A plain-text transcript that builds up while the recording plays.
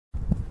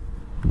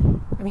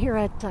I'm here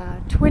at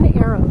Twin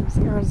Arrows,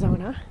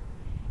 Arizona,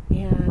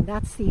 and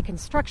that's the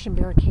construction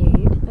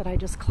barricade that I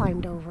just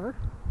climbed over.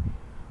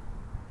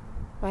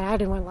 But I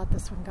didn't want to let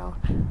this one go.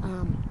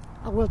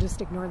 I will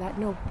just ignore that.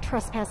 No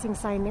trespassing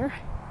sign there.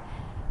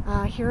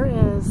 Here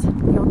is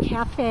the old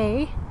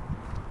cafe.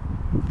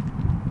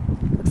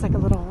 Looks like a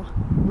little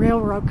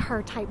railroad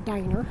car type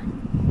diner.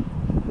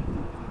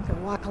 So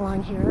walk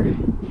along here.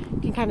 You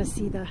can kind of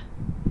see the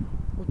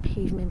old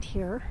pavement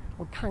here,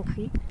 old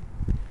concrete.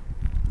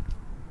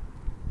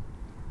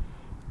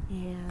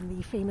 And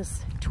the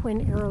famous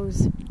Twin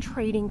Arrows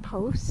trading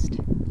post.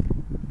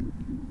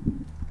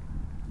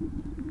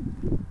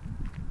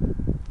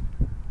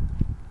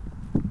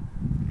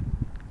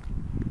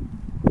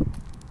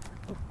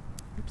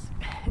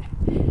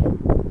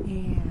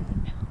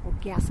 And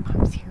old gas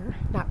pumps here.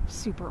 Not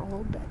super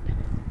old, but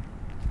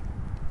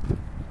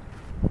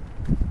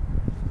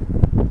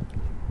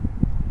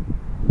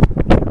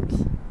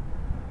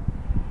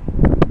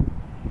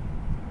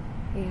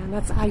and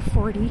that's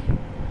I-40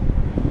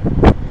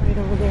 right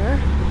over there.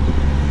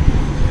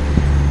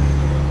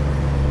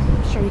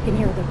 I'm sure you can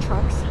hear the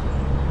trucks.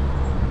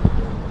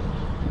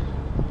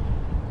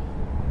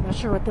 I'm not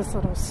sure what this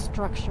little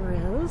structure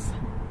is.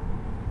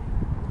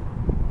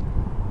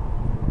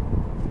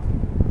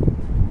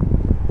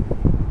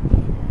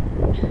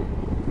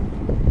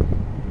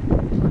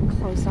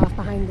 Closed off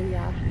behind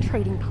the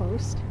trading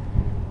post.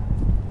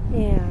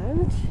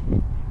 And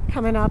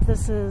coming up,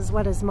 this is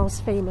what is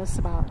most famous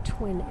about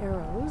Twin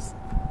Arrows.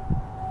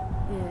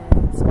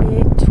 It's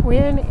big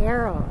Twin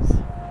Arrows.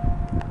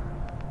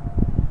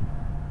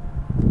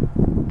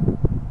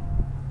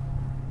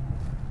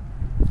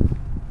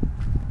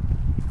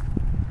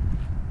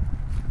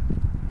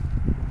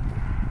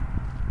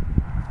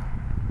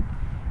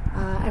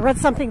 I read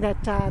something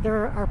that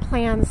there are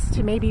plans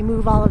to maybe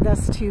move all of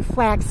this to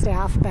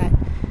Flagstaff, but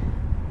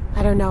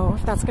I don't know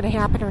if that's going to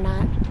happen or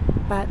not.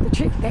 But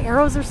the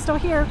arrows are still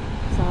here,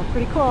 so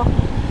pretty cool.